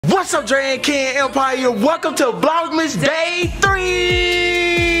What's up, Drekempire? Welcome to Vlogmas Day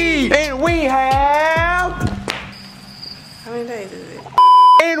 3! And we have... How many days is it?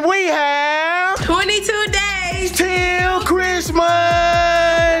 And we have... 22 days till Christmas!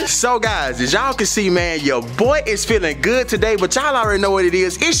 So guys, as y'all can see, man, your boy is feeling good today, but y'all already know what it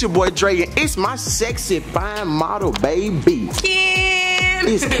is. It's your boy Dre, and it's my sexy, fine model, baby.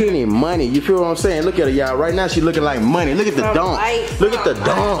 It's Kenny Money. You feel what I'm saying? Look at her, y'all. Right now, she looking like money. Look at the dunks. Look at the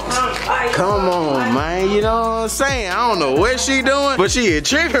dunks. Come on, man. You know what I'm saying? I don't know what she doing, but she is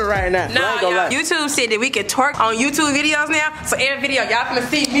tripping right now. No, y'all. YouTube said that we can twerk on YouTube videos now. So every video, y'all finna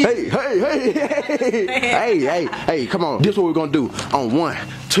see me. Hey, come on. This is what we're gonna do on 1,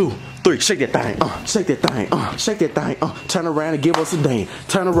 2, 3. Shake that thing. Shake that thing. Shake that thing. Turn around and give us a ding.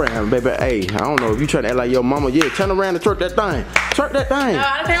 Turn around, baby. Hey, I don't know if you trying to act like your mama. Yeah, turn around and twerk that thing. Twerk that thing. No,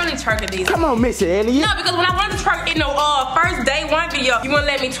 I can't really twerk at these. Come on, Missy Elliott. No, because when I wanted to twerk in the first day one video, you wouldn't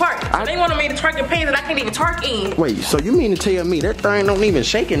let me twerk. So they wanted me to twerk in pants that I can't even twerk in. Wait, so you mean to tell me that thing don't even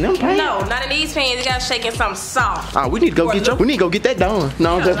shake in them pants? No, not in these pants. You gotta shake in something soft. We need to go get we need to go get that done.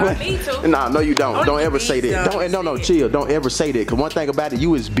 No, I'm just playing. No, you don't. Don't ever say that. No, chill. Don't ever say that. Cause one thing about it,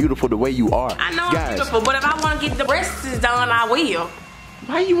 you is beautiful the way you are. I know I'm beautiful, but if I want to get the breasts done, I will.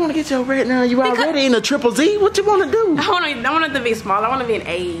 Why you want to get your breast now? You already in a triple Z? What you want to do? I want it to be small. I want to be an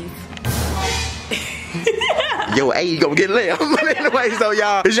A. Yo, A gonna get left. Anyway, so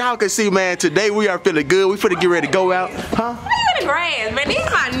y'all, as y'all can see, man, today we are feeling good. We finna get ready to go out. Huh? The grass, man. These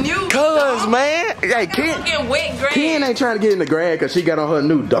my new Cuz, man. Hey, Ken, wet grass. Ken ain't trying to get in the grass because she got on her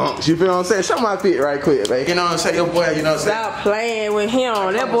new dunks. You feel what I'm saying? Show my feet right quick, man. You know what I'm saying? Your boy, you know what I'm saying? Stop playing with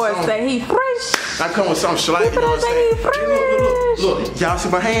him. That boy say he fresh. I come with some slack, you know what I'm saying? Look, y'all see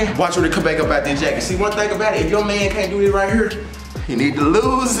my hand? Watch when it come back up out that jacket. See, one thing about it, if your man can't do this right here, you need to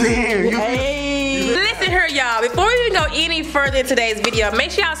lose him. Listen here, y'all. Before we even go any further in today's video,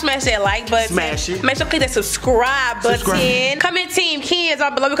 make sure y'all smash that like button. Smash it. Make sure you click that subscribe button. Comment Team Ken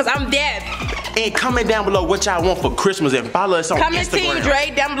down below because I'm dead. And comment down below what y'all want for Christmas and follow us on Instagram. Comment Team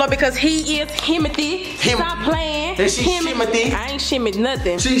Dre down below because he is Himothy. Stop playing. And she's Shimothy. I ain't shimmied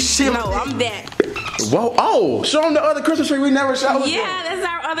nothing. She's Shimothy. No, I'm that. Whoa, show them the other Christmas tree we never showed. Yeah, that's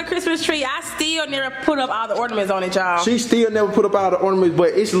our other Christmas tree. I still never put up all the ornaments on it, y'all. She still never put up all the ornaments, but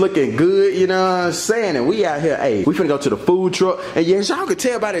it's looking good, you know what I'm saying? And we out here, hey, we finna go to the food truck. And yes, y'all can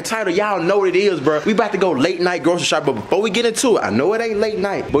tell by the title, y'all know what it is, bro. We about to go late night grocery shop, but before we get into it, I know it ain't late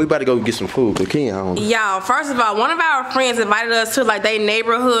night, but we about to go get some food. Y'all, first of all, one of our friends invited us to like their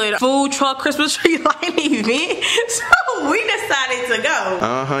neighborhood food truck Christmas tree lighting event. So we decided to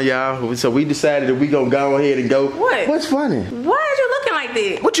go. Y'all. So we decided that we gonna go ahead and go. What? What's funny? Why are you looking like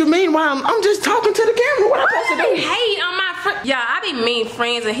that? What you mean? Why I'm just talking to the camera. What I'm supposed to do? Hate on my friend. Yeah, I be mean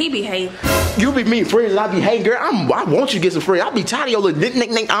friends and he be hating. You be mean friends and I be hating, girl. I want you to get some friends. I be tired of your little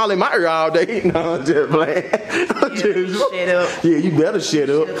nick all in my ear all day. No, I'm just playing. Shut up. Yeah, you better shut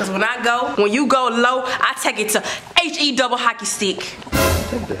up. Because when you go low, I take it to HE double hockey stick.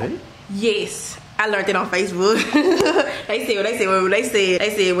 What the heck? Yes. I learned it on Facebook. They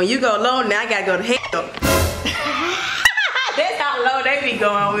said when you go low, now I gotta go to hell. That's how low they be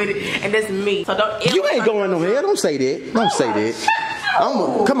going with it, and that's me. So don't. You ain't going no hell. Don't say that. Don't say that.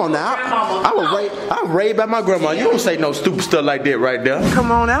 Come on now. I was raised by my grandma. You don't say no stupid stuff like that right there.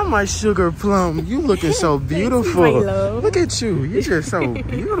 Come on out, my sugar plum. You looking so beautiful. Look at you. You just so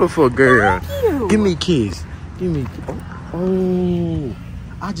beautiful, girl. Give me a kiss. Give me. Oh.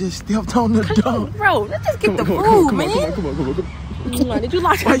 I just stepped on the door. Bro, let's just get the food, man. Come on. Did you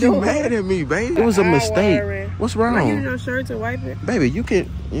lock your door? Why you mad at me, baby? It was a mistake. What's wrong? I use your shirt to wipe it. Baby, you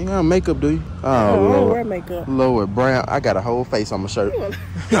got makeup, do you? Oh, I don't wear makeup. Lord, brown. I got a whole face on my shirt.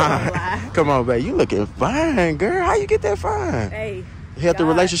 Come on, baby. You looking fine, girl. How you get that fine? Hey. Healthy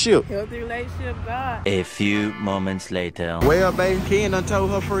relationship. Healthy relationship, God. A few moments later. Well, baby, Ken done told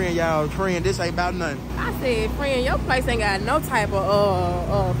her friend, y'all, friend, this ain't about nothing. I said, friend, your place ain't got no type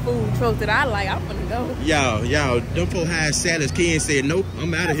of food truck that I like. I'm gonna go. Y'all, them for high salads. Ken said, nope,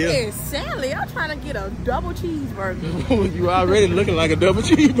 I'm out of here. I said, Sally, I'm trying to get a double cheeseburger. You already looking like a double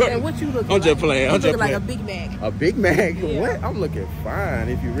cheeseburger. And what you looking like? I'm just playing. I'm looking like a Big Mac. A Big Mac? Yeah. What? I'm looking fine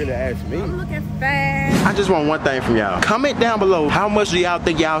if you really ask me. I'm looking fine. I just want one thing from y'all. Comment down below, how much do y'all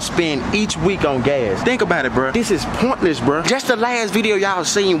think y'all spend each week on gas? Think about it, bro. This is pointless, bro. Just the last video y'all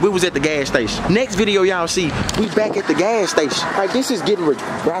seen, we was at the gas station. Next video y'all see, we back at the gas station. Like, this is getting rich.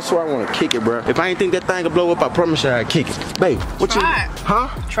 I swear I want to kick it, bro. If I ain't think that thing would blow up, I promise you I'd kick it. Babe, what try you... It. Huh?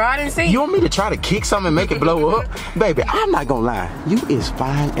 Try it and see. You want me to try to kick something and make it blow up? Baby, I'm not gonna lie. You is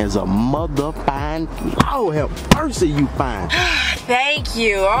fine as a mother fine. Oh, help mercy, you fine. Thank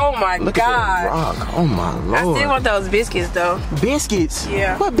you. Oh my Look God. at that rock. Oh my Lord. I still want those biscuits though. Biscuits? Biscuits?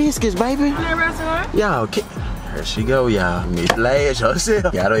 Yeah. What biscuits, baby? In that restaurant? Y'all, here she go, y'all. Miss Lash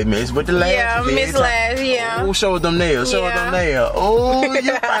herself. Y'all don't miss with the lash. Yeah, Miss Lash, yeah. Oh, show us them nails. Show us them nails. Oh, you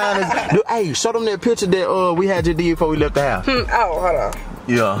fine as... Look, hey, show them that picture that we had you did before we left the house. Oh, hold on.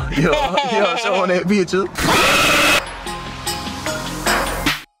 Yeah, show on that picture.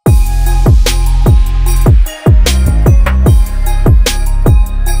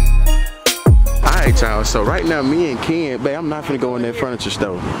 Y'all, so right now, me and Ken, babe, I'm not finna go in that furniture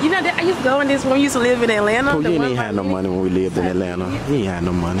store. You know that I used to go in this when we used to live in Atlanta. Oh, you ain't had no money when we lived in Atlanta. You ain't had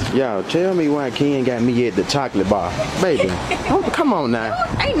no money. Y'all, tell me why Ken got me at the chocolate bar. Baby, come on now.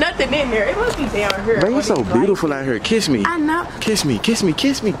 Ain't nothing in there. It must be down here. Baby, it's so beautiful out here. Kiss me. I know. Kiss me, kiss me,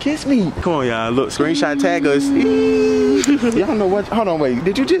 kiss me, kiss me. Come on, y'all. Look, screenshot tag us. Y'all know what? Hold on, wait.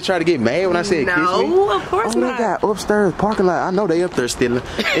 Did you just try to get mad when I said kiss me? No, of course not. They got upstairs parking lot. I know they up there stealing.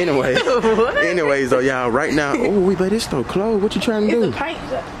 Anyway. Anyways, though, y'all, right now, oh, we bet this store closed. What you trying to do? It's a paint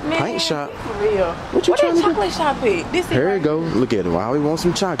shop. Man, paint shop? For real. What you trying to do? chocolate shop at? This is Here you go. Look at him. I always want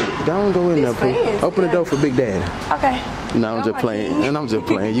some chocolate. Don't go in there, please. Open the door for Big Daddy. Okay. No, I'm just playing. And I'm just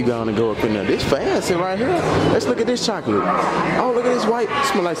playing. You gonna go up in there. This fancy right here. Let's look at this chocolate. Oh, look at this white. It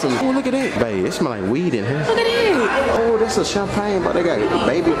smell like some. Oh, look at that. Babe, it smell like weed in here. Look at it. Oh, that's a champagne, but they got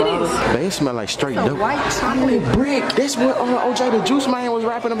baby bottles. Babe, it smell like straight dope. White chocolate brick. That's what OJ the Juice Man was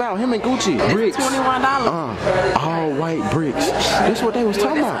rapping about. Him and Gucci. Bricks. $21. All white bricks. That's what they was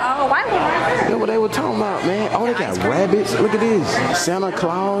talking about. Oh, white one. That's what they were talking about, man. Oh, they got rabbits. Look at this. Santa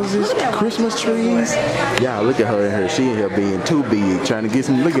Clauses, Christmas trees. Y'all, look at her in here. She in here being too big, trying to get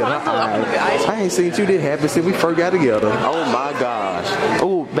some. Look at her eyes. I ain't seen you this happen since we first got together. Oh my gosh.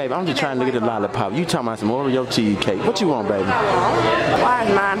 Oh, baby, I'm just trying to look at the lollipop. You talking about some Oreo cheesecake. What you want, baby? Why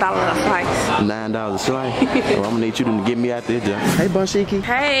is $9 a slice? $9 a slice? Well, I'm gonna need you to get me out there, John. Hey, Bunshiki.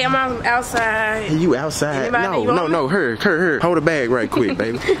 Hey, I'm outside. Hey, you outside? No, her. Hold the bag right quick,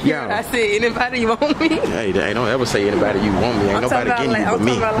 baby. Yeah. I said, anybody you want me? Hey, don't ever say anybody you want me. Ain't nobody getting you but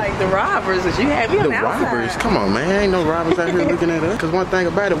me. I'm talking about like the robbers that you had me on the outside. Robbers? Come on, man. Ain't no robbers out here looking at us. Because one thing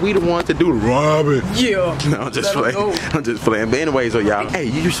about it, we the ones that do the robbing. Yeah. No, I'm just playing. I'm just playing. But anyways, y'all. Hey,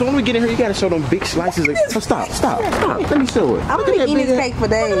 so when we get in here, you gotta show them big slices of... Oh, stop. Let me show it. I'm gonna be eating this cake for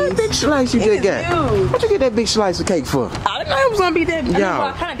days. Look at that big slice you just got. Huge. What'd you get that big slice of cake for? I didn't know it was gonna be that big. Yeah.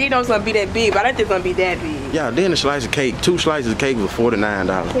 I kind of did know it was gonna be that big, but I didn't think it was gonna be that big. Yeah, then the slice of cake, 2 slices of cake was $49.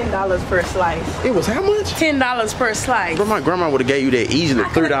 $10 per slice. It was how much? $10 per slice. Bro, my grandma would have gave you that easily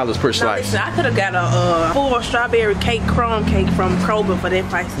 $3 per slice. Listen, I could have got a full strawberry cake, crumb cake from Kroger for that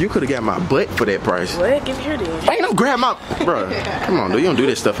price. You could have got my butt for that price. What? Give me here then. Ain't no grandma. Bro, come on, dude. You don't do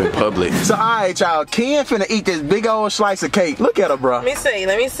this stuff in public. So, alright, y'all. Ken finna eat this big old slice of cake. Look at her, bro. Let me see.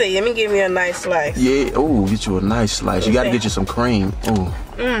 Let me give me a nice slice. Yeah. Ooh, get you a nice slice. You gotta get you some cream. Ooh.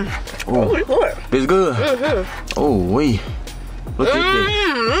 Ooh, it's good. It's good? Oh, wee. Look at that.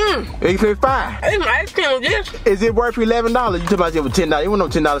 $8.55. It's ice cream, yes. Is it worth $11? You talking about it was $10. It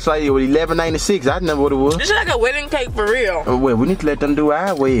wasn't no $10 slice. It was $11.96. I didn't know what it was. This is like a wedding cake for real. Oh, well, we need to let them do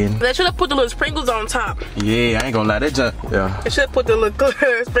our wedding. They should have put the little sprinkles on top. Yeah, I ain't gonna lie. That junk, yeah. They should have put the little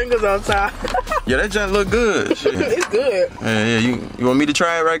sprinkles on top. Yeah, that junk look good. It's good. Yeah, you want me to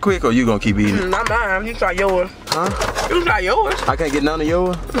try it right quick, or you gonna keep eating it? Not mine. You try yours. Huh? You try yours. I can't get none of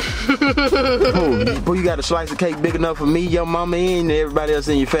yours? Boy, you got a slice of cake big enough for me, your mama, and everybody else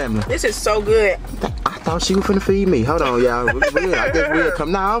in your family. This is so good. I thought she was finna feed me. Hold on, y'all. I guess we'll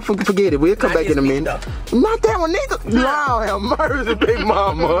come. Nah, forget it. We'll come back in a minute. Not that one neither. Lord have mercy, big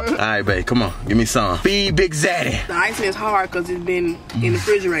mama. All right, babe, come on. Give me some. Feed Big Zaddy. The icing is hard because it's been in the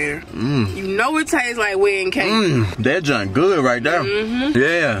refrigerator. You know it tastes like wedding cake. That junk good right there.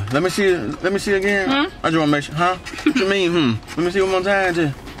 Yeah. Let me see it. Let me see it again. I just want to make sure. Huh? What you mean, Let me see one more time,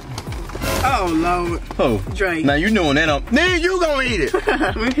 too. Oh, Lord. Oh. Drake. Now you doing that. Then you gonna eat it.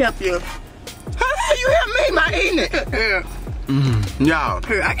 Let me help you. How you help me by eating it? Yeah. Y'all.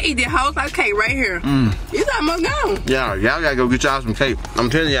 Here, I can eat that whole slice of cake right here. It's almost gone. Y'all gotta go get y'all some cake. I'm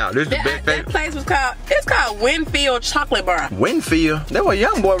telling y'all, this is the best cake. That place was called Winfield Chocolate Bar. Winfield? That's what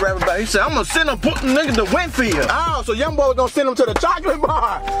young boy rapping about. He said, I'm gonna send them niggas to Winfield. Oh, so young boy was gonna send them to the chocolate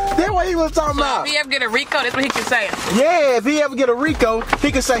bar. That's what he was talking about. If he ever get a Rico, that's what he can say. Yeah, if he ever get a Rico,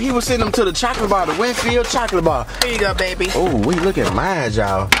 he can say he was sending them to the chocolate bar, the Winfield Chocolate Bar. Here you go, baby. Oh, we look at mine,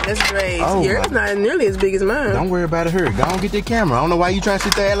 y'all. That's great. Oh, yours not nearly as big as mine. Don't worry about it, here. Go on get that camera. I don't know why you trying to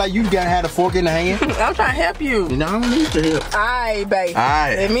sit there like you gotta have a fork in the hand. I'm trying to help you. No, I don't need to help. Alright, baby.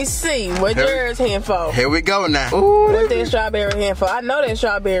 Alright. Let me see. What yours hand for? Here we go now. Ooh, what's that strawberry hand for? I know that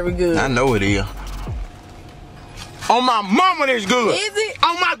strawberry good. I know it is. On my mama, it's good. Is it?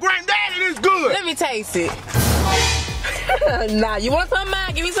 On my granddaddy, it's good. Let me taste it. Nah, you want some of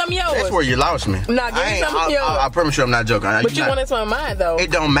mine? Give me some of yours. That's where you lost me. Nah, give me some of yours. I promise you I'm not joking. But you wanted some of mine, though.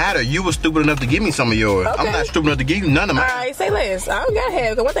 It don't matter. You were stupid enough to give me some of yours. Okay. I'm not stupid enough to give you none of mine. All right, say less. I don't got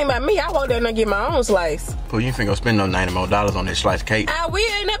half. Cause one thing about me, I walk down there and get my own slice. Pooh, you ain't finna go spend no $90 more on that slice of cake. I will,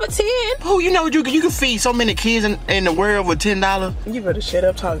 ain't never 10. Pooh, you know you can feed so many kids in the world with $10. You better shut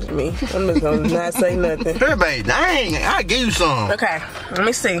up talking to me. I'm just gonna not say nothing. Here, babe, I'll give you some. Okay, let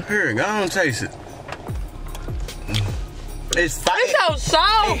me see. Here, go on, taste it. It's fine. It's so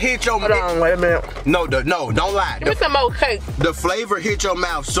soft. It hit your mouth. Hold on, wait a minute. No, don't lie. Give me some more cake. The flavor hit your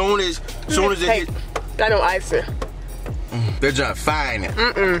mouth soon as it hit. Got no icing. They're just fine.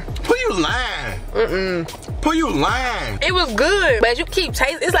 Put you lying. Put you lying. It was good, but as you keep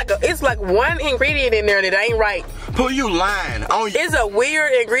tasting, it's like one ingredient in there that ain't right. Put you lying. It's a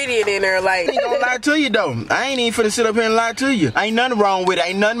weird ingredient in there, like. I ain't gonna lie to you though. I ain't even finna sit up here and lie to you. Ain't nothing wrong with it.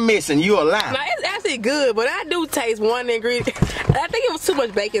 Ain't nothing missing. You a lie. No, it's actually good, but I do taste one ingredient. I think it was too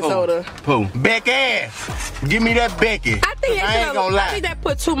much baking soda. Pooh. Becky. Give me that Becky. I ain't gonna lie. I think that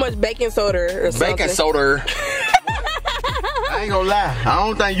put too much baking soda or something. Baking soda. I ain't gonna lie. I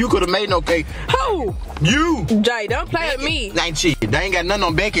don't think you could have made no cake. Who? You. Jay, don't play with me. Ain't shit. They ain't got nothing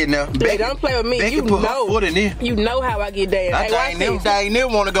on Becky now. Jay, don't play with me. Becky You put know. her foot in there. You know how I get down. I ain't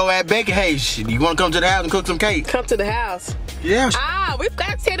never want to go at Becky. Hey, shit, you want to come to the house and cook some cake? Come to the house. Yeah. We've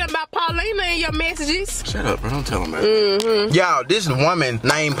got to tell them about Paulina in your messages. Shut up, bro. Don't tell them about it. Y'all, this woman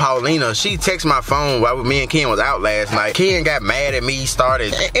named Paulina, she texted my phone while me and Ken was out last night. Ken got mad at me,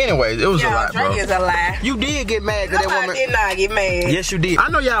 started. Anyways, it was a lot, bro. Drake is a lie. You did get mad at that woman. I did not get mad. Yes, you did. I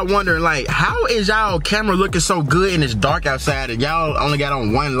know y'all wondering, like, how is y'all camera looking so good and it's dark outside and y'all only got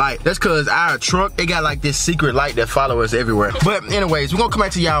on one light? That's because our truck, it got like this secret light that follow us everywhere. But anyways, we're gonna come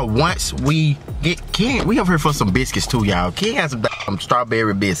back to y'all once we get Ken. We over here for some biscuits too, y'all. Ken has some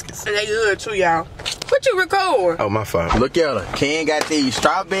strawberry biscuits. And they good too, y'all. What you record? Oh, my fault. Look at her. Ken got these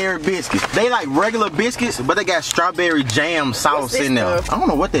strawberry biscuits. They like regular biscuits, but they got strawberry jam sauce in there. I don't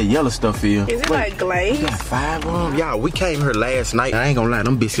know what that yellow stuff is. Is it like glaze? We got 5 of them. Y'all, we came here last night. I ain't gonna lie,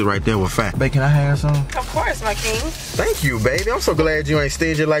 them biscuits right there were fat. Babe, can I have some? Of course, my king. Thank you, baby. I'm so glad you ain't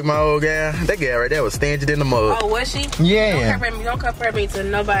stingy like my old gal. That gal right there was stingy in the mug. Oh, was she? Yeah. Don't compare me to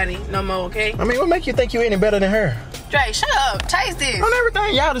nobody no more, okay? I mean, what make you think you any better than her? Dre, shut up. Taste this. On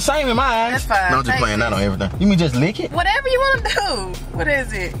everything, y'all the same in my eyes. That's fine. No, I'm just playing that on everything. You mean just lick it? Whatever you want to do. What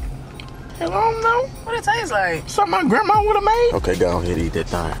is it? I don't know. What it tastes like? Something my grandma would have made. Okay, go ahead and eat that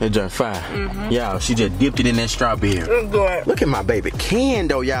thing. It's just fine. Y'all, she just dipped it in that strawberry. Good. Look at my baby Ken,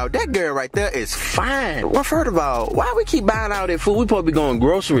 though, y'all. That girl right there is fine. Well, first of all, why we keep buying all that food? We supposed to be going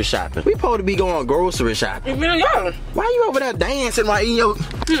grocery shopping. We supposed to be going grocery shopping. Why you over there dancing while eating your...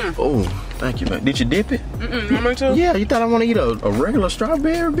 Oh, thank you, man. Did you dip it? Want me to? Yeah, you thought I want to eat a regular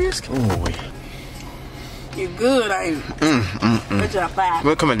strawberry biscuit? Oh, You good, ain't you? Good job, bye.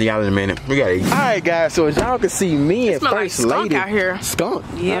 We'll come to y'all in a minute. We gotta eat. Alright, guys, so as y'all can see, me and First Lady out here. Skunk?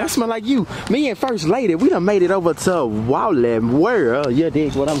 Yeah. I smell like you. Me and First Lady, we done made it over to Wally World. You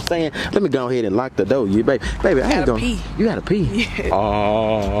dig what I'm saying? Let me go ahead and lock the door. You baby, I ain't gonna pee. You gotta pee. Yeah.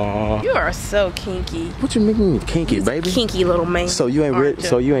 Oh. You are so kinky. What you mean kinky, baby? Kinky little man. So you ain't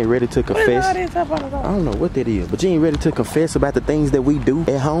ready to confess? I don't know what that is, but you ain't ready to confess about the things that we do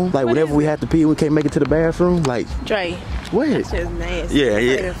at home? Like whenever we have to pee, we can't make it to the bathroom? Like Dre. What? That's just nasty.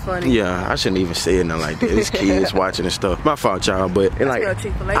 Yeah. Funny. Yeah, I shouldn't even say nothing like that. It's kids watching and stuff. My fault, y'all, but That's like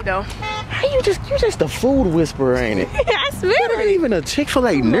Chick-fil-A though. How you just a food whisperer, ain't it? I swear. It ain't even a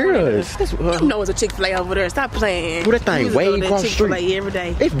Chick-fil-A near us. You know it's a Chick-fil-A over there. Stop playing. Well, that thing way across the street. Chick-fil-A every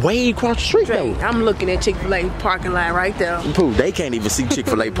day. It's way across the street Dre, though. I'm looking at Chick-fil-A parking lot right there. Pooh, they can't even see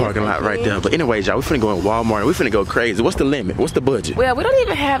Chick-fil-A parking lot right there. But anyways, y'all, we finna go in Walmart and we finna go crazy. What's the limit? What's the budget? Well, we don't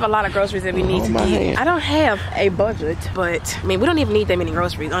even have a lot of groceries that we need to get. Hand. I don't have a budget, but I mean, we don't even need that many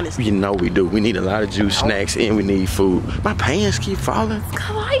groceries, honestly. You know we do. We need a lot of juice, snacks, and we need food. My pants keep falling.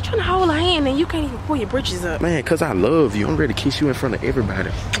 Come on, how you trying to hold a hand and you can't even pull your britches up? Man, cause I love you. I'm ready to kiss you in front of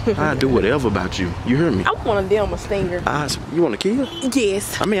everybody. I'll do whatever about you. You hear me? I want to deal with a stinger. You want to kill?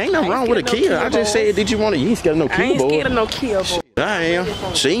 Yes. I mean, ain't nothing wrong with a kill. I just said, did you want to? You ain't scared of no kill, I ain't scared of no kill, boy. I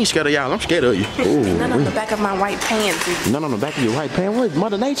am. She ain't scared of y'all. I'm scared of you. Ooh, none on the back of my white pants. None on the back of your white pants? What?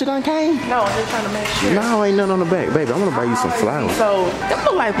 Mother Nature done came? No, I'm just trying to make sure. No, ain't none on the back. Baby, I want to buy you some flowers. So, them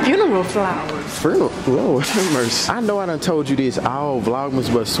look like funeral flowers. Funeral? Lord have mercy. I know I done told you this all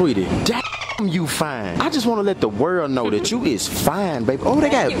Vlogmas, but sweetie, damn you fine. I just want to let the world know that you is fine, baby. Oh, they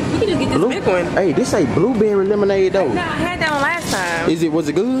got We need to get this big one. Hey, this ain't blueberry lemonade though. No, I had that one last time. Was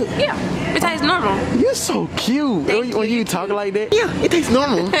it good? Yeah. It tastes normal. You're so cute. When you talk like that. Yeah, it tastes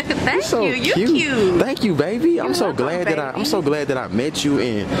normal. Thank you. You're cute. Thank you, baby. I'm so glad that I met you,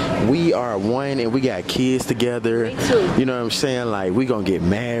 and we are one, and we got kids together. Me too. You know what I'm saying? Like, we gonna get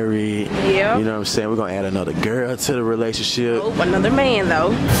married. Yeah. You know what I'm saying? We're gonna add another girl to the relationship. Oh, another man though.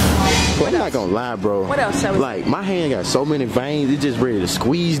 But I'm not gonna lie, bro. What else shall we Like, my hand got so many veins, it's just ready to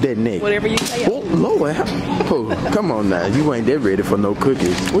squeeze that neck. Whatever you say. Oh, Lord. Oh, come on now. You ain't that ready for no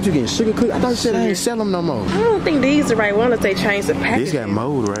cookies. What you getting, sugar cookies? I thought you said I ain't sell them no more. I don't think these the right ones if they change the packaging. This got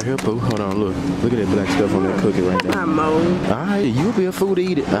mold right here, Pooh. Hold on, look. Look at that black stuff on that cookie right there. Not mold. Alright, you be a food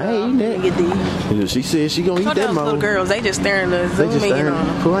eater. I ain't eating Get that. these. She said she gonna eat that Those mold. little girls, they just staring to They zoom just in staring. on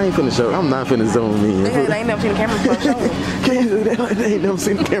them. Pooh, I ain't finna show. I'm not finna zoom in. They ain't never seen the camera before. Show them. Can't do that like they ain't never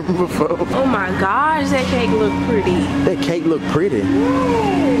seen the camera before. Oh my gosh, that cake look pretty. That cake look pretty.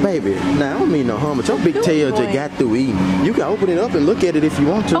 Baby, now I don't mean no harm, but your big tail just got through eating. You can open it up and look at it if you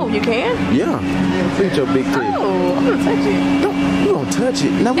want to. Oh, you can? Yeah. Look at your big tail. Oh, I'm gonna touch it. Don't, you gonna touch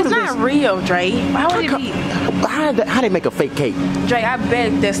it. Now, what It's is not this? real, Dre. How would it be? How they make a fake cake? Dre, I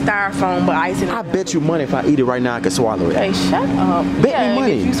bet that styrofoam but ice in it. I bet you money if I eat it right now, I can swallow it. Hey, shut up. Bet me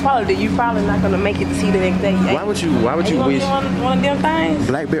money. If you swallowed it, you probably not gonna make it to see the next day. Why would you wish? One of them things?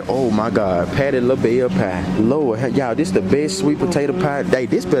 Blackberry, oh my God, Patty LaBelle pie. Lord, y'all, this the best sweet potato pie. Hey,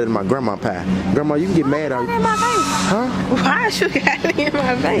 this better than my grandma pie. Grandma, you can get mad at In my face. Huh? Why you got it in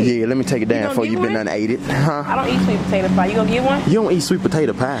my face? Yeah, let me take it down before get you been one? done ate it. Huh? I don't eat sweet potato pie. You gonna get one? You don't eat sweet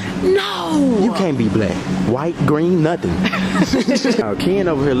potato pie. No. You can't be black, white, green, nothing. Now, Ken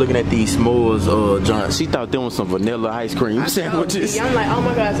over here looking at these s'mores, John. She thought them was some vanilla ice cream sandwiches. I'm like, oh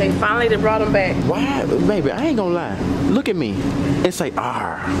my God, they finally they brought them back. Why, baby? I ain't gonna lie. Look at me and say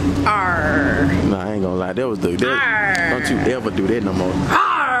R. Arr. No, I ain't gonna lie. That was the. Arr. Don't you ever do that no more.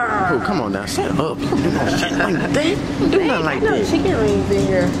 Arr. Oh, come on now, shut up. You don't do no shit like that. Don't do nothing like No that. chicken rings in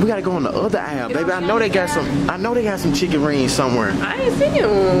here. We gotta go on the other aisle, baby. I know they got some. I know they got some chicken rings somewhere. I ain't seen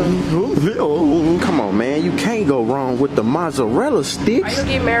them. Oh, come on, man. You can't go wrong with the mozzarella Are sticks. you gonna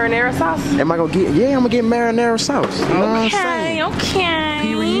get marinara sauce? Am I gonna get? Yeah, I'm gonna get marinara sauce. You know what I'm saying? Okay.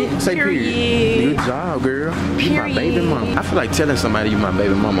 Period. Say period. Good job, girl. You my baby mama. I feel like telling somebody you my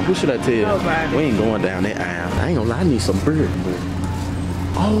baby mama. Who should I tell? Nobody. We ain't going down that aisle. I ain't gonna lie. I need some bread.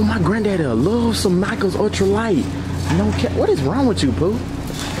 Oh, my granddaddy loves some Michael's Ultra Light. No cap. What is wrong with you, Pooh?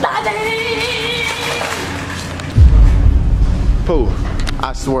 Pooh,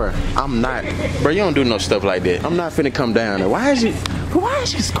 I swear, I'm not. Bro, you don't do no stuff like that. I'm not finna come down there. Why is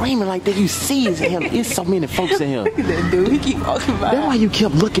you screaming like that? You see it's him. It's so many folks in here. Look at that dude. He keep walking by. That's why you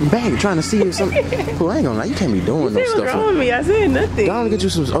kept looking back, trying to see if something. Pooh, I ain't gonna lie. You can't be doing no What's stuff. wrong with me? I said nothing. Go on and get you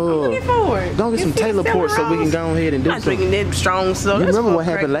some. Looking forward. Go and get some Taylor Port so we can go ahead and do I'm not something. drinking that strong stuff. You That's remember for what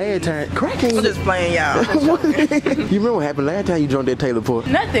happened last time? Cracking. I'm just playing, y'all. You remember what happened last time you drank that Taylor Port?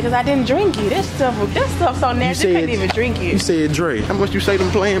 Nothing, because I didn't drink it. That stuff so nasty. You couldn't even drink it. You said Dre. How much you say them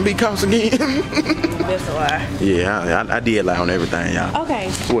Plan B costs again? That's a lie. Yeah, I did lie on everything, y'all. Okay.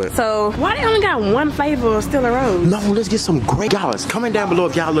 What? So, why they only got one flavor of Stella Rose? No, let's get some grape. Y'all, comment down below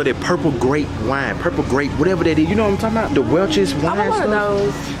if y'all love that purple grape wine, purple grape, whatever that is. You know what I'm talking about? The Welch's wine I want one stuff. of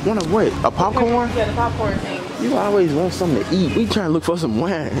those. One of what? A popcorn? Yeah, the popcorn thing. You always want something to eat. We trying to look for some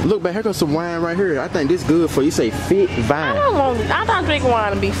wine. Look back, here goes some wine right here. I think this good for you. Say fit vine. I don't drink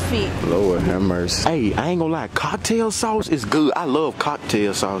wine to be fit. Lord have mercy. Hey, I ain't gonna lie. Cocktail sauce is good. I love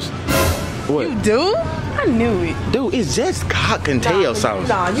cocktail sauce. What? You do? I knew it. Dude, it's just cock and tail sauce.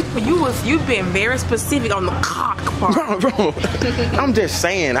 Nah, you've been very specific on the cock part. Bro, I'm just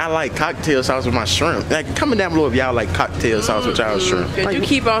saying I like cocktail sauce with my shrimp. Like, comment down below if y'all like cocktail sauce with y'all shrimp. Like, you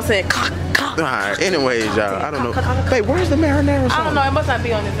keep on saying cock. Alright, anyways, y'all, I don't know. Babe, where's the marinara sauce? I don't know, it must not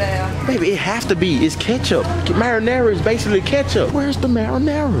be on this aisle. Baby, it has to be. It's ketchup. Marinara is basically ketchup. Where's the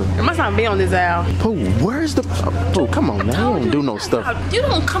marinara? It must not be on this aisle. Pooh, where's the... Pooh, come on now. You don't do no stuff. You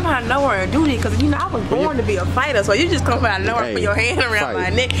don't come out of nowhere and do this, because, you know, I was born to be a fighter, so you just come out of nowhere, put your hand around my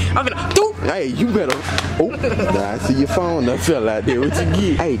neck. I'm gonna do. Hey, you better. Oh, nah, I see your phone that fell out there. What you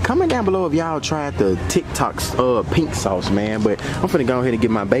get? Hey, comment down below if y'all tried the TikTok's pink sauce, man. But I'm finna go ahead and give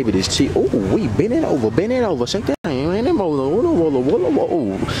my baby this cheese. Oh, we bend it over. Shake that thing. Here,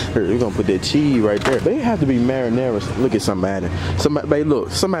 we're gonna put that cheese right there. They have to be marinara. Look at somebody. Babe, look.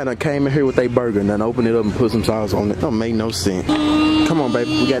 Somebody done came in here with their burger and then opened it up and put some sauce on it. Don't make no sense. Come on,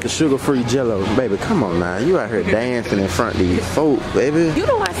 baby. We got the sugar-free Jello, baby. Come on now. You out here dancing in front of these folk, baby. You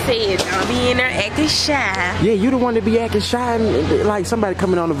know what I said? Don't be in there acting shy. Yeah, you the one that be acting shy. And, like somebody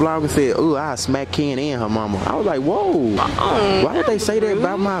coming on the vlog and said, "Oh, I smack Ken and her mama." I was like, "Whoa, why would they say that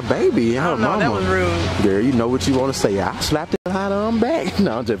about my baby and her mama?" That was rude. Girl, you know what you want to say. I slapped it hard on back.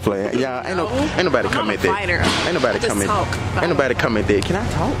 No, I'm just playing. Yeah, ain't nobody comment that. Ain't nobody comment that. Can I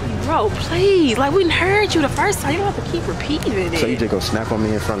talk? Bro, please. Like, we done heard you the first time. You don't have to keep repeating it. So you just gonna snap on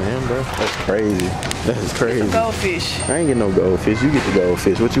me in front of him, bro? That's crazy. That's crazy. Get the goldfish. I ain't get no goldfish. You get the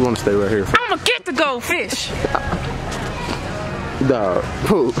goldfish. What you want to stay right here for? I'm gonna get the goldfish. Dog.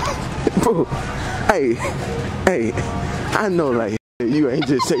 Pooh. Pooh. Hey. Hey. I know, like, you ain't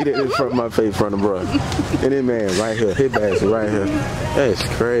just say that in front of my face, in front of bro. And then, man, right here, hit basket right here. That's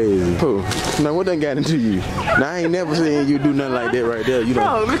crazy. Pooh. Now, what done got into you? Now, I ain't never seen you do nothing like that right there. You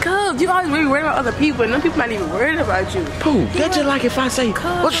Bro, because you always really worried about other people, and them people not even worried about you. Pooh, that's just like if I say,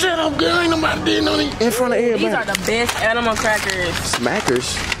 what's that up, girl? Ain't nobody did no in front of everybody. These are the best animal crackers.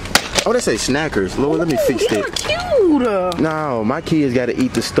 Smackers? Oh, they say snackers. Lord, let me fix that. Cute. No, my kids gotta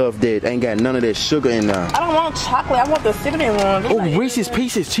eat the stuff that ain't got none of that sugar in there. I don't want chocolate. I want the cinnamon one. Oh, like, Reese's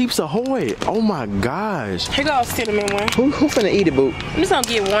Pieces, Cheeps Ahoy. Oh my gosh. Here goes cinnamon one. Who finna eat it, boo? I'm just gonna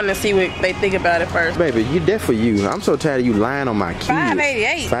get one and see what they think about it first. Baby, you that for you. I'm so tired of you lying on my kids.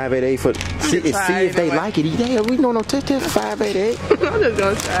 $5.88. $5.88 for see if they like it. Yeah, we know no test for $5.88. I'm just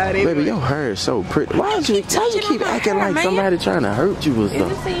gonna try it. Baby, your hair is so pretty. Why you keep acting like somebody trying to hurt you or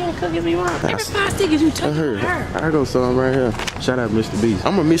stuff? Is this the cookies you want? Every 5 seconds you touch her. I go some right here. Shout out Mr. Beast.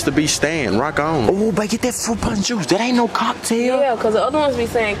 I'm a Mr. Beast stan. Rock on. Oh, but get that fruit punch juice. That ain't no cocktail. Yeah, because the other ones be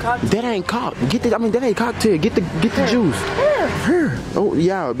saying cocktail. That ain't that ain't cocktail. Get the juice. Here. Oh,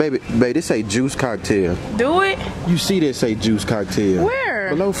 yeah, baby, this say juice cocktail. Do it? You see that say juice cocktail. Where?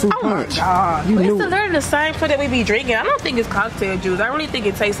 Below fruit punch. Oh my God. You knew. It's literally the same fruit that we be drinking. I don't think it's cocktail juice. I really think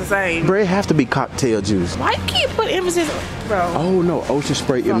it tastes the same. Bro, it have to be cocktail juice. Why you keep putting emphasis, bro? Oh no, ocean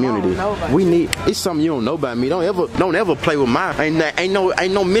spray immunity. We need. It's something you don't know about me. Don't ever play with my.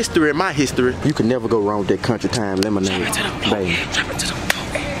 Ain't no mystery in my history. You can never go wrong with that country time lemonade, baby.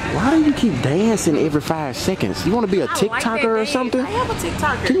 Why do you keep dancing every 5 seconds? You want to be a TikToker or something? I am a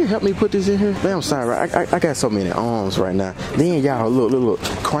TikToker. Can you help me put this in here? Man, I'm sorry. I got so many arms right now. Then y'all look,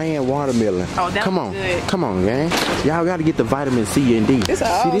 crayon watermelon. Oh, that Come on, gang. Y'all got to get the vitamin C and D.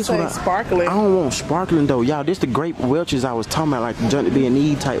 This one sparkling. I don't want sparkling though, y'all. This the grape Welch's I was talking about, like the Johnny B and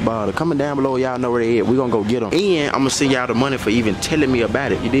E type bottle. Coming down below, y'all know where they at. We gonna go get them, and I'm gonna send y'all the money for even telling me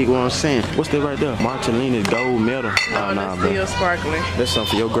about it. You dig what I'm saying? What's that right there? Marcellina's gold medal. No, that's still sparkling. That's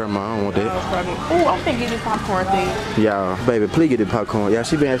something for your grandma. I don't want that. Oh, I'm thinking this popcorn thing. Y'all, baby, please get the popcorn. Y'all,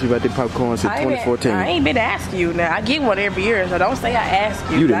 she been asking me about the popcorn since 2014. I ain't been asking you now. I get one every year, so don't say I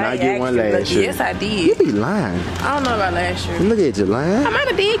asked you. You did not get one last year. Yes, I did. You be lying. I don't know about last year. Look at you lying. I might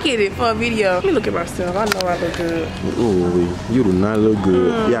have did get it for a video. Let me look at myself. I know I look good. Ooh, you do not look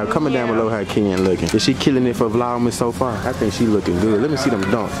good. Y'all, comment down below how Ken looking. Is she killing it for Vlogmas so far? I think she looking good. Let me see them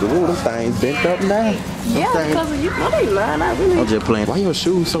dunks. Ooh, them things bent up now. Yeah, because of you. I ain't lying. I really. I'm just playing. Why your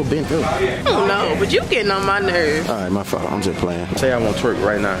shoes so bent up? I don't know, but you getting on my nerves. Alright, my fault. I'm just playing. Say I want twerk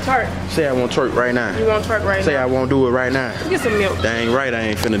right now. Twerk. Say I want twerk right now. You want twerk right now? Say I won't do it right now. Get some milk. Dang right, I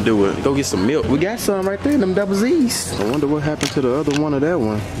ain't finna do it. Go get some milk. We got some right there in them double Z's. I wonder what happened to the other one of that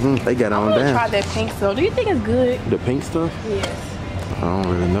one. They got on down. Try that pink stuff. Do you think it's good? The pink stuff? Yes. I don't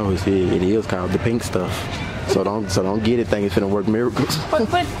really know. It is called the pink stuff. So don't get it thinking it's finna work miracles. But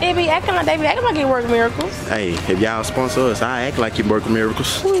it be acting like it work miracles. Hey, if y'all sponsor us, I act like you work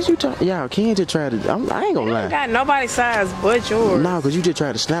miracles. What is you talking? Y'all can't just try to. I ain't gonna lie. I got nobody's size but yours. No, cause you just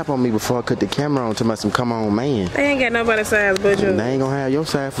tried to snap on me before I cut the camera on to my some come on man. They ain't got nobody's size but yours. They ain't gonna have your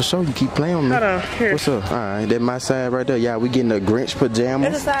side for sure. You keep playing on me. Hold on, here. What's up? All right, that's my side right there. Y'all, we getting the Grinch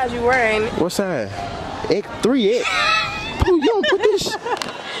pajamas. That's the size you wearing. What side? 3X. Pooh, you don't put this.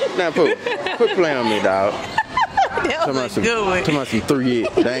 Nah, Pooh, quit playing on me, dog. That was a good one. Talking about some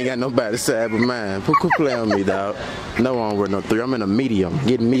 3X. They ain't got nobody's side but mine. Pooh, quit playing on me, dog. No, I don't wear no 3. I'm in a medium.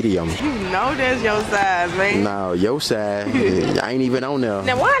 Get medium. You know that's your size, man. No, your side. I ain't even on there.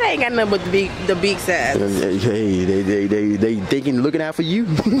 Now why they ain't got nothing but the big size? Hey, they thinking, looking out for you.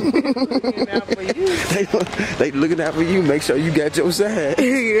 Looking out for you. They looking out for you. Make sure you got your side.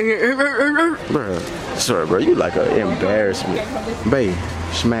 Bruh, sorry, bro. You like an embarrassment. Babe,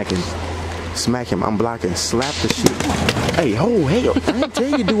 smack him. Smack him. I'm blocking. Slap the shit. Hey, oh, hell. I ain't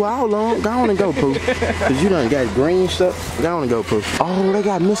tell you do all long. Go on and go, Pooh. Cause you done got green stuff. Go on and go, Pooh. Oh, they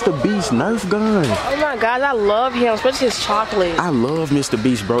got Mr. Beast Nerf gun. Oh my God, I love him, especially his chocolate. I love Mr.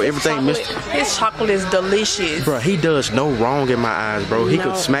 Beast, bro. Everything his chocolate is delicious. Bro, he does no wrong in my eyes, bro. He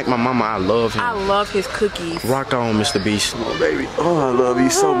could smack my mama. I love him. I love his cookies. Rock on, Mr. Beast. Oh, baby. Oh, I love you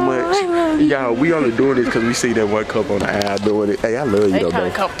so much. I love you. Y'all, we only doing this because we see that one cup on the aisle doing it. Hey, I love you, though, baby.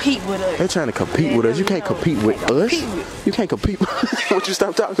 They trying to compete with us. They trying to compete with us. You can't compete with us. You can't compete. What you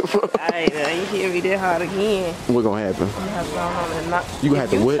stop talking for? I ain't hear me that hard again. What gonna happen? You gonna have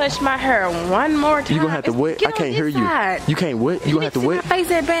to what? Touch my hair one more time. You gonna have to what? I can't hear you. You can't what? You gonna have to what? My face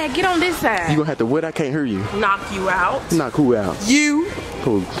that bad. Get on this side. You gonna have to what? I can't hear you. Knock you out. Knock who out? You.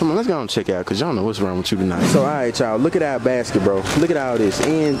 Cool. Come on, let's go and check out, cause y'all know what's wrong with you tonight. So, all right, y'all, look at our basket, bro. Look at all this.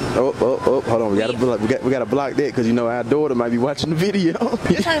 And hold on, we gotta block that, cause you know our daughter might be watching the video.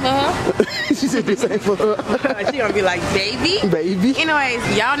 This ain't for her. She said this ain't for her. She gonna be like, baby. Baby.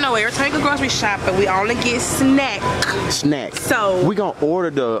 Anyways, y'all know every time we go grocery shopping, we only get snacks. So we gonna order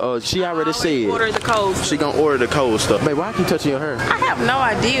the. She already said. Order the cold stuff. She gonna order the cold stuff. Babe, why I keep touching your hair? I have no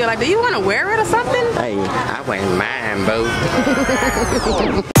idea. Like, do you want to wear it or something? Hey, I wouldn't mind, boo.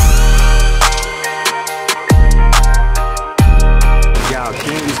 Y'all,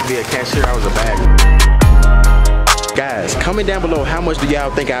 King used to be a cashier. I was a bagger. Guys, comment down below how much do y'all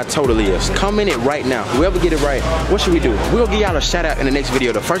think our total is. Comment it right now. Whoever get it right, what should we do? We'll give y'all a shout out in the next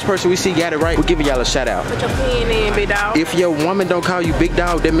video. The first person we see got it right, we'll give y'all a shout out. Put your pen in, big dog. If your woman don't call you big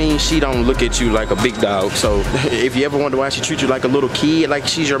dog, that means she don't look at you like a big dog. So if you ever wonder why she treats you like a little kid, like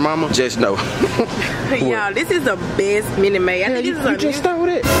she's your mama, just know. Y'all, this is the best Minute Maid. I think this is you just stole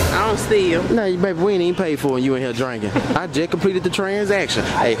it. I don't steal. No, baby, we ain't even paid for it. You in here drinking. I just completed the transaction.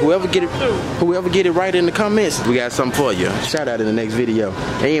 Hey, whoever get it right in the comments, we got something for you. Shout out in the next video.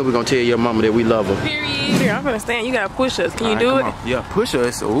 And we're gonna tell your mama that we love her. Period. Here, I'm gonna stand. You gotta push us. Can you do it? Yeah, push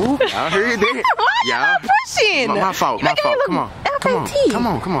us. Ooh, I heard that. Why y'all pushing? My fault. My fault. Come on. Come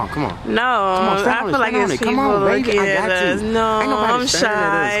on. Come on. No, I feel like it's people looking at us. No, I'm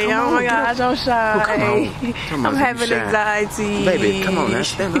shy. Oh my gosh, I'm shy. Come on. I'm having anxiety. Baby, come on now.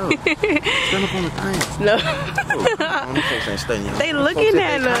 Stand up. Stand up on the thing. No. Oh, they looking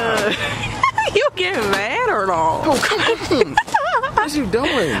at us. You getting mad or not? Oh, come on. What you doing?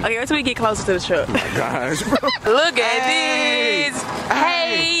 Okay, wait till we get closer to the truck. Oh my gosh, bro. Look at this.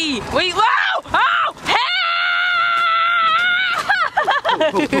 Hey. Wait, whoa. Oh, hey.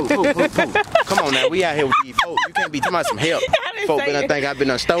 Come on now, we out here with these folks. You can't be talking about some help. Folks gonna think I've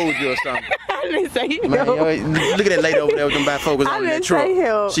been stole you or something. I didn't say help. Man, look at that lady over there with them bad folks on that truck.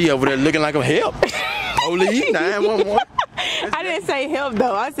 Help. She over there looking like a help. Police 911. I didn't say help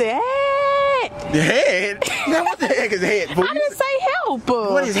though. I said head. The head? Now what the heck is head? I didn't say help.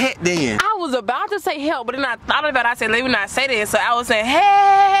 What is head then? I was about to say help, but then I thought about it. I said, let me not say that. So I was saying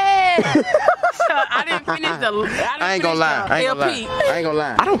head. So I didn't finish the. I ain't gonna lie. I ain't gonna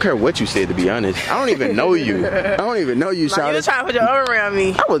lie. I don't care what you said, to be honest. I don't even know you. I don't even know you, Charlotte. You were trying to put your arm around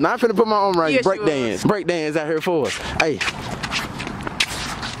me. I was not finna put my arm around you. Yes, Break dance. Break dance out here for us. Hey.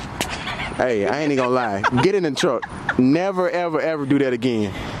 Hey, I ain't even gonna lie. Get in the truck. Never, ever do that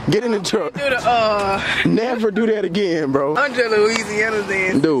again. Get in the truck. Do the, Never do that again, bro. Under Louisiana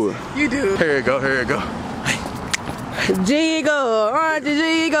dance. Do it. You do. Here it go. Here it go. Jiggle,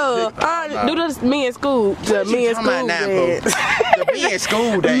 jiggle. Do this me in school. The me in school dance. The me in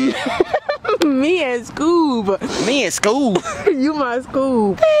school dance. Me and Scoob. Me and Scoob. You my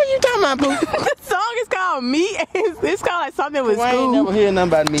Scoob. Hey, you talking about, boo? The song is called Me and it's called like something with Scoob. I ain't never heard nothing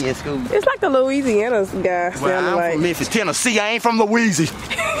about Me and Scoob. It's like the Louisiana guy. Well, I'm like. from Memphis, Tennessee. I ain't from Louisiana.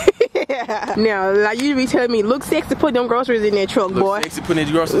 Yeah. Now, like you be telling me, look sexy, put them groceries in that truck, boy. Look sexy, put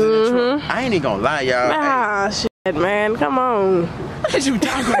them groceries in that truck. I ain't even gonna lie, y'all. Ah, shit, man. Come on. What you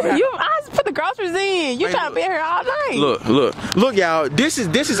talking about? I put the groceries in. You trying to be here all night. Look, y'all. This is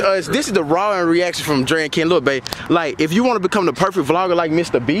us. This is the raw reaction from Dre and Ken. Look, babe. Like, if you want to become the perfect vlogger like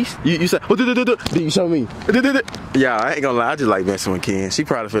Mr. Beast, you say, you show me. Yeah, I ain't gonna lie. I just like messing with Ken. She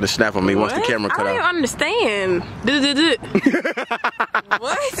probably finna snap on me once the camera cut off. I don't understand.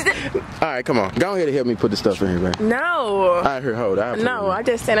 What? All right, come on. Go ahead and help me put the stuff in here, babe. No. All right, here, hold it. No, I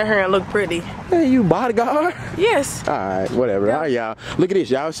just stand in here and look pretty. Hey, you bodyguard? Yes. All right, whatever. All right, y'all. Look at this.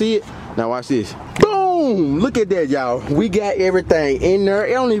 Y'all see it? Now watch this. Boom! Look at that, y'all. We got everything in there.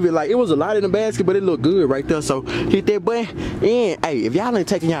 It don't even it was a lot in the basket, but it looked good right there. So hit that button. And hey, if y'all ain't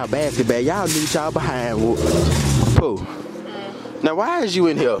taking y'all basket back, y'all need y'all behind. Pooh. Now why is you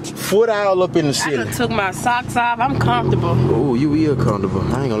in here? Foot all up in the ceiling. I just took my socks off. I'm comfortable. Oh, you real comfortable.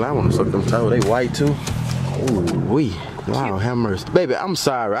 I ain't gonna lie, I wanna suck them toes. They white too. Ooh, wee. Wow, have mercy. Baby, I'm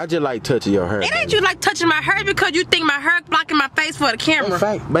sorry. I just like touching your hair. It ain't you like touching my hair because you think my hair blocking my face for the camera. In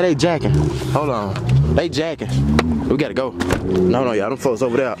fact, but they jacking. Hold on. They jacking. We gotta go. No, y'all, them folks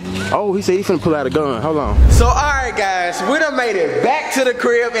over there. Oh, he said he finna pull out a gun. Hold on. So, all right, guys, we done made it back to the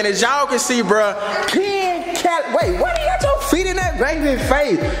crib, and as y'all can see, bruh, Ken, Callie, wait, what do you got your feet in that baby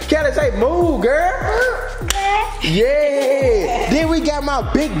face? Callie say, move, girl. Yeah. Then we got my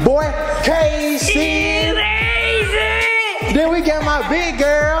big boy, Casey. Then we got my big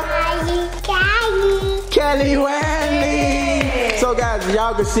girl, Kelly Wiley. So guys,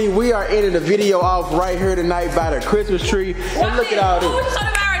 y'all can see we are ending the video off right here tonight by the Christmas tree. And look at all this.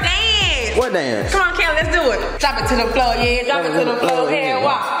 Dance. What dance? Come on, Kelly, let's do it. Drop it to the floor, yeah. Drop it to the floor, yeah.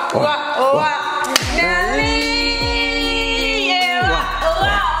 Walk.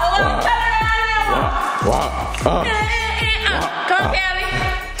 Come, Kelly.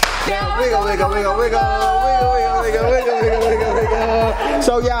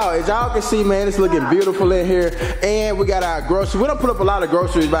 So y'all, as y'all can see, man, it's looking beautiful in here. And we got our groceries. We don't put up a lot of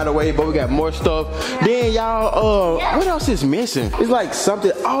groceries, by the way, but we got more stuff. Then y'all, what else is missing? It's like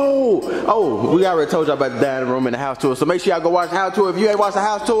something, we already told y'all about the dining room and the house tour. So make sure y'all go watch the house tour. If you ain't watched the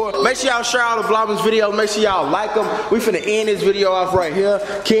house tour, make sure y'all share all the Vlogmas videos. Make sure y'all like them. We finna end this video off right here.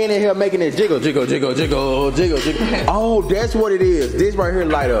 Ken in here making it jiggle, jiggle, jiggle, jiggle, jiggle, jiggle. Oh, that's what it is. This right here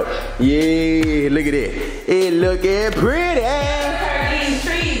light up. Yeah, look at it. It looking pretty.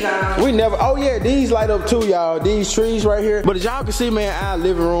 We never, these light up too, y'all. These trees right here. But as y'all can see, man, our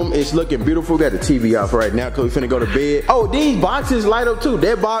living room is looking beautiful. We got the TV off right now because we finna go to bed. Oh, these boxes light up too.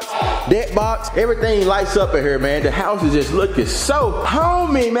 That box, everything lights up in here, man. The house is just looking so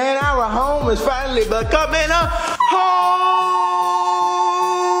homey, man. Our home is finally becoming a home.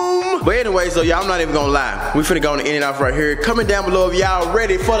 But anyway, so y'all, I'm not even gonna lie. We finna go on the end and off right here. Comment down below if y'all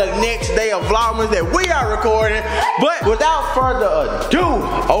ready for the next day of Vlogmas that we are recording. But without further ado,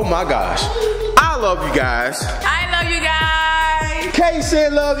 oh my gosh, I love you guys. I love you guys. Casey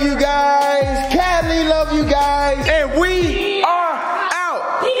love you guys. Callie love you guys. And we are